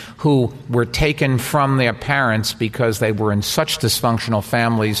 children who were taken from their parents because they were in such dysfunctional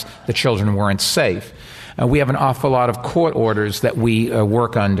families, the children weren't safe. We have an awful lot of court orders that we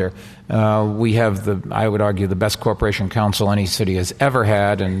work under. We have, I would argue, the best corporation counsel any city has ever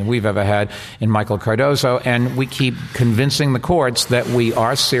had and we've ever had in Michael Cardozo. And we keep convincing the courts that we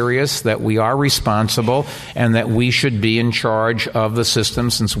are serious, that we are responsible, and that we should be in charge of the system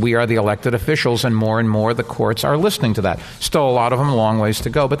since we are the elected officials, and more the courts are listening to that. Still a lot of them, a long ways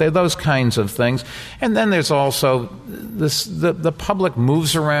to go, but they're those kinds of things. And then there's also the public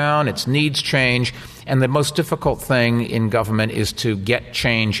moves around, its needs change. And the most difficult thing in government is to get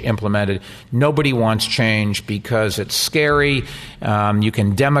change implemented. Nobody wants change because it's scary. You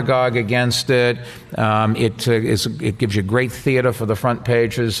can demagogue against it. It gives you great theater for the front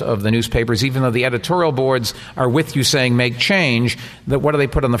pages of the newspapers. Even though the editorial boards are with you saying make change, what do they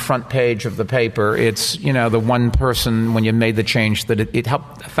put on the front page of the paper? It's, the one person, when you made the change, that it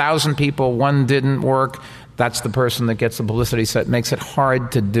helped 1,000 people, one didn't work. That's the person that gets the publicity, so it makes it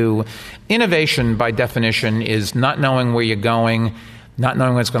hard to do. Innovation, by definition, is not knowing where you're going, not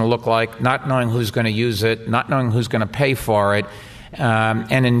knowing what it's going to look like, not knowing who's going to use it, not knowing who's going to pay for it.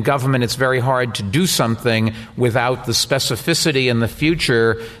 And in government, it's very hard to do something without the specificity in the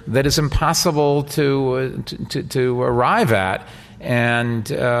future that is impossible to arrive at. And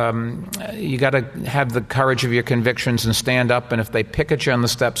you got to have the courage of your convictions and stand up. And if they pick at you on the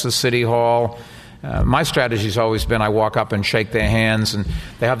steps of City Hall, my strategy has always been I walk up and shake their hands, and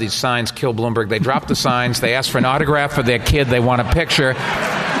they have these signs, Kill Bloomberg. They drop the signs. They ask for an autograph for their kid. They want a picture.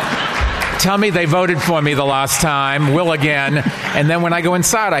 Tell me they voted for me the last time, will again. And then when I go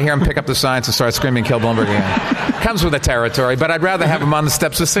inside, I hear them pick up the signs and start screaming, Kill Bloomberg again. Comes with the territory, but I'd rather have them on the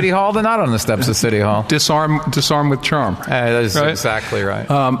steps of City Hall than not on the steps of City Hall. Disarm with charm. That is right? Exactly right.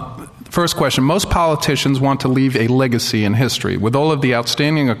 First question. Most politicians want to leave a legacy in history. With all of the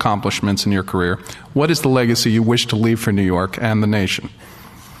outstanding accomplishments in your career, what is the legacy you wish to leave for New York and the nation?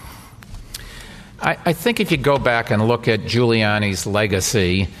 I think if you go back and look at Giuliani's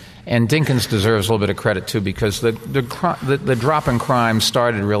legacy, and Dinkins deserves a little bit of credit, too, because the drop in crime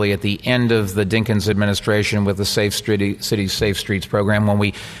started really at the end of the Dinkins administration with the Safe Cities, Safe Streets program, when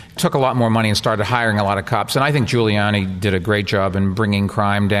we took a lot more money and started hiring a lot of cops. And I think Giuliani did a great job in bringing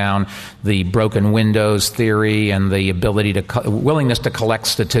crime down. The broken windows theory and the willingness to collect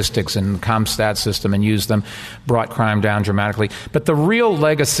statistics in the CompStat system and use them brought crime down dramatically. But the real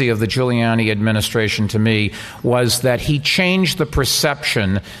legacy of the Giuliani administration, to me, was that he changed the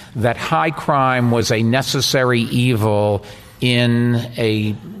perception that high crime was a necessary evil in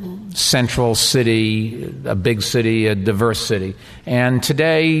a central city, a big city, a diverse city. And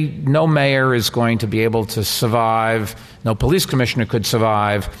today, no mayor is going to be able to survive, no police commissioner could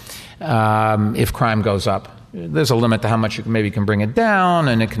survive if crime goes up. There's a limit to how much you maybe can bring it down,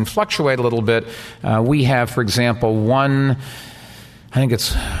 and it can fluctuate a little bit. We have, for example, the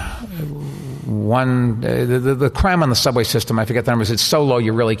crime on the subway system, I forget the numbers, it's so low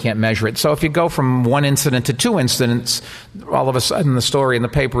you really can't measure it. So if you go from one incident to two incidents, all of a sudden the story in the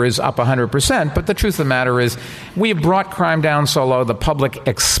paper is up 100%. But the truth of the matter is, we have brought crime down so low, the public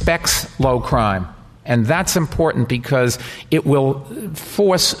expects low crime. And that's important because it will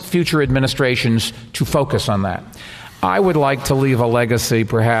force future administrations to focus on that. I would like to leave a legacy,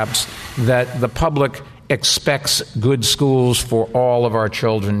 perhaps, that the public expects good schools for all of our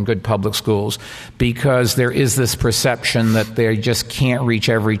children, good public schools, because there is this perception that they just can't reach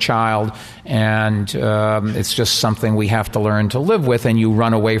every child, and it's just something we have to learn to live with, and you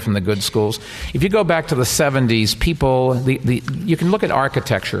run away from the good schools. If you go back to the 70s, you can look at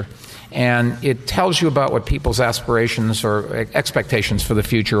architecture, and it tells you about what people's aspirations or expectations for the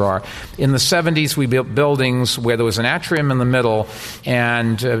future are. In the 70s, we built buildings where there was an atrium in the middle,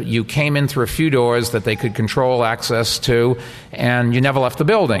 and you came in through a few doors that they could control access to, and you never left the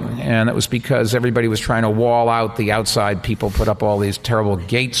building. And it was because everybody was trying to wall out the outside. People put up all these terrible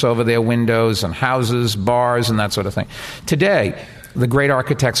gates over their windows and houses, bars, and that sort of thing. Today, the great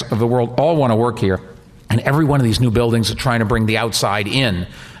architects of the world all want to work here. And every one of these new buildings are trying to bring the outside in.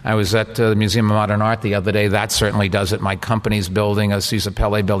 I was at the Museum of Modern Art the other day. That certainly does it. My company's building, a Cesar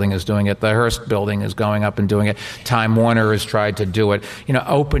Pele building, is doing it. The Hearst building is going up and doing it. Time Warner has tried to do it.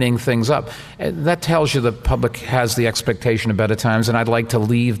 Opening things up. That tells you the public has the expectation of better times, and I'd like to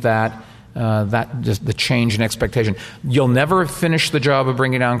leave that just the change in expectation. You'll never finish the job of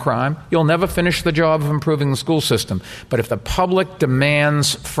bringing down crime. You'll never finish the job of improving the school system. But if the public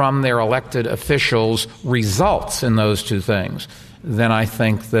demands from their elected officials results in those two things, then I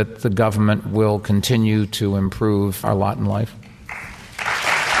think that the government will continue to improve our lot in life.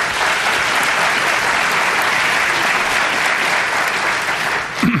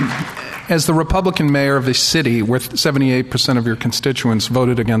 As the Republican mayor of a city where 78% of your constituents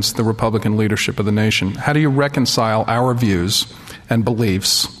voted against the Republican leadership of the nation, how do you reconcile our views and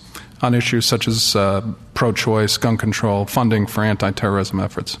beliefs on issues such as pro-choice, gun control, funding for anti-terrorism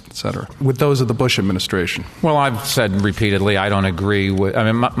efforts, et cetera, with those of the Bush administration? Well, I've said repeatedly I don't agree with...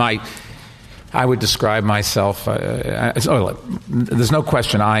 I would describe myself. There's no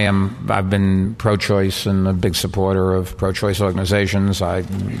question. I've been pro-choice and a big supporter of pro-choice organizations. I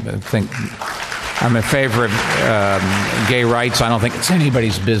think I'm in favor of gay rights. I don't think it's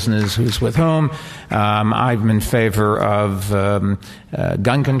anybody's business who's with whom. I'm in favor of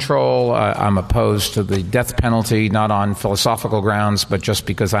gun control. I'm opposed to the death penalty, not on philosophical grounds, but just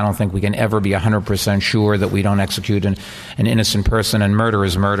because I don't think we can ever be 100% sure that we don't execute an innocent person. And murder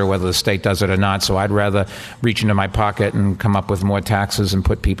is murder, whether the state does it or not. So I'd rather reach into my pocket and come up with more taxes and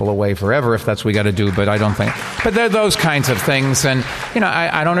put people away forever if that's what we got to do. But I don't think. But there are those kinds of things. And,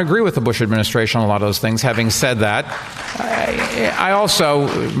 I don't agree with the Bush administration on a lot of those things. Having said that, I also,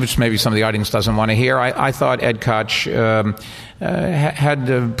 which maybe some of the audience doesn't want to hear, I thought Ed Koch had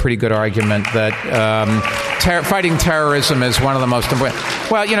a pretty good argument that fighting terrorism is one of the most important.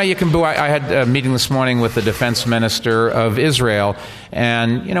 Well, you can boo. I had a meeting this morning with the defense minister of Israel,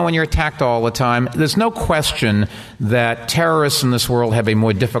 and, when you're attacked all the time, there's no question that terrorists in this world have a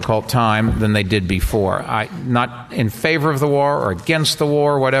more difficult time than they did before. I'm not in favor of the war or against the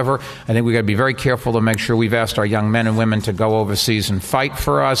war or whatever. I think we've got to be very careful to make sure we've asked our young men and women to go overseas and fight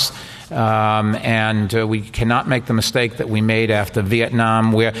for us. And we cannot make the mistake that we made after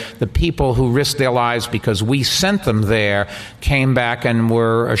Vietnam, where the people who risked their lives because we sent them there came back and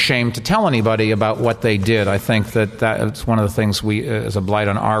were ashamed to tell anybody about what they did. I think that's one of the things we, as a blight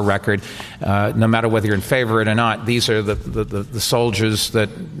on our record, no matter whether you're in favor of it or not, these are the soldiers, that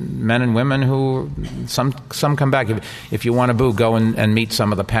men and women who some come back. If you want to boo, go and meet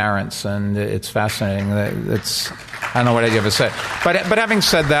some of the parents, and it's fascinating. I don't know what I'd ever say. But having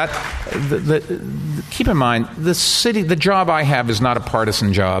said that, keep in mind, the job I have is not a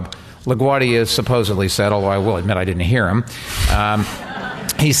partisan job. LaGuardia supposedly said, although I will admit I didn't hear him,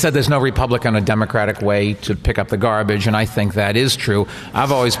 he said there's no Republican or Democratic way to pick up the garbage, and I think that is true.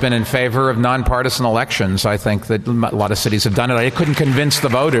 I've always been in favor of nonpartisan elections. I think that a lot of cities have done it. I couldn't convince the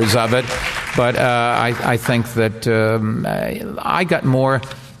voters of it, but I think that I got more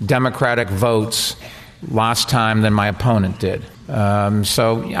Democratic votes last time than my opponent did.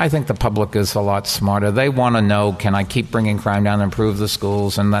 So I think the public is a lot smarter. They want to know, can I keep bringing crime down and improve the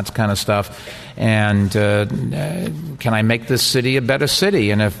schools and that kind of stuff? And can I make this city a better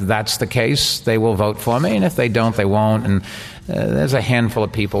city? And if that's the case, they will vote for me. And if they don't, they won't. And there's a handful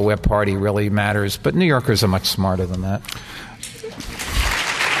of people where party really matters. But New Yorkers are much smarter than that.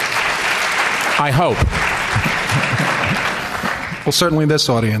 I hope. Well, certainly this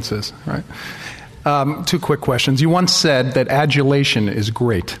audience is, right? Two quick questions. You once said that adulation is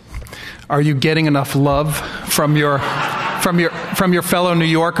great. Are you getting enough love from your fellow New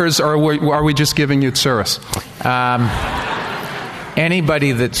Yorkers, or are we just giving you tsuris?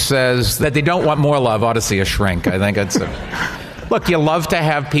 Anybody that says that they don't want more love ought to see a shrink. I think it's look, you love to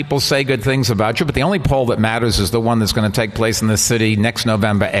have people say good things about you, but the only poll that matters is the one that's going to take place in this city next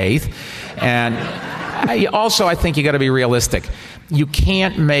November 8th. And also, I think you got to be realistic. You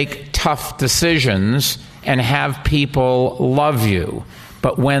can't make tough decisions and have people love you.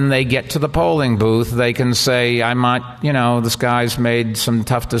 But when they get to the polling booth, they can say, this guy's made some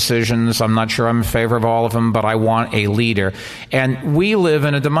tough decisions. I'm not sure I'm in favor of all of them, but I want a leader. And we live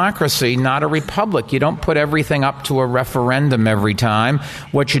in a democracy, not a republic. You don't put everything up to a referendum every time.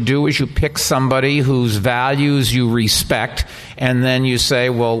 What you do is you pick somebody whose values you respect, and then you say,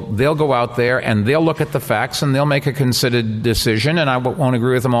 well, they'll go out there and they'll look at the facts and they'll make a considered decision, and I won't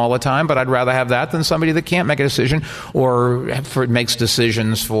agree with them all the time, but I'd rather have that than somebody that can't make a decision or makes decisions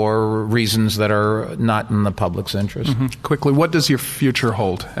for reasons that are not in the public's interest. Mm-hmm. Quickly, what does your future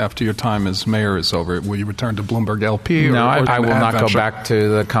hold after your time as mayor is over? Will you return to Bloomberg LP? No, I will not go back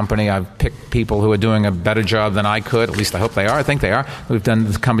to the company. I've picked people who are doing a better job than I could. At least I hope they are. I think they are.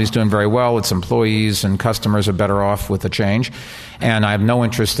 The company's doing very well. Its employees and customers are better off with the change. And I have no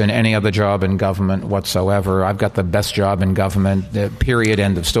interest in any other job in government whatsoever. I've got the best job in government, period,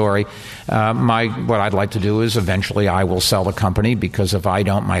 end of story. What I'd like to do is eventually I will sell the company, because if I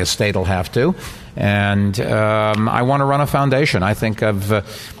don't, my estate will have to. And I want to run a foundation. I think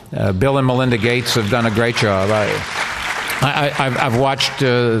Bill and Melinda Gates have done a great job. I've watched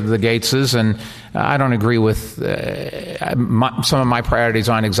the Gateses, and I don't agree with some of my priorities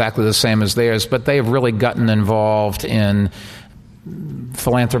aren't exactly the same as theirs, but they have really gotten involved in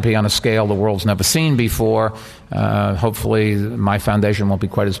philanthropy on a scale the world's never seen before. Hopefully my foundation won't be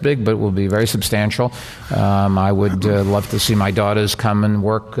quite as big, but it will be very substantial. I would love to see my daughters come and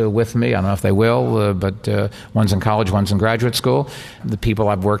work with me. I don't know if they will, but one's in college, one's in graduate school. The people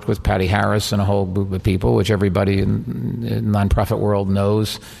I've worked with, Patty Harris and a whole group of people, which everybody in the nonprofit world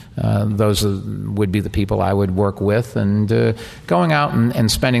knows, those would be the people I would work with. And going out and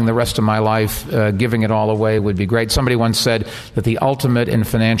spending the rest of my life giving it all away would be great. Somebody once said that the ultimate in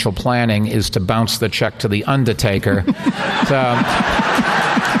financial planning is to bounce the check to the undertaker. So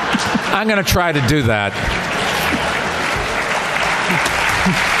I'm going to try to do that.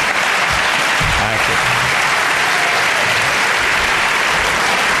 Thank you.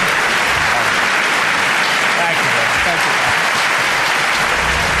 Thank you. Thank you.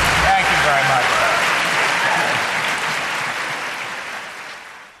 Thank you very much.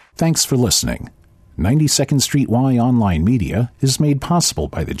 Thanks for listening. 92nd Street Y Online Media is made possible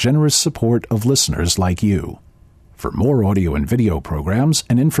by the generous support of listeners like you. For more audio and video programs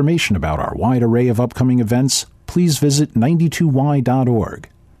and information about our wide array of upcoming events, please visit 92y.org.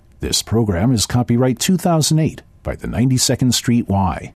 This program is copyright 2008 by the 92nd Street Y.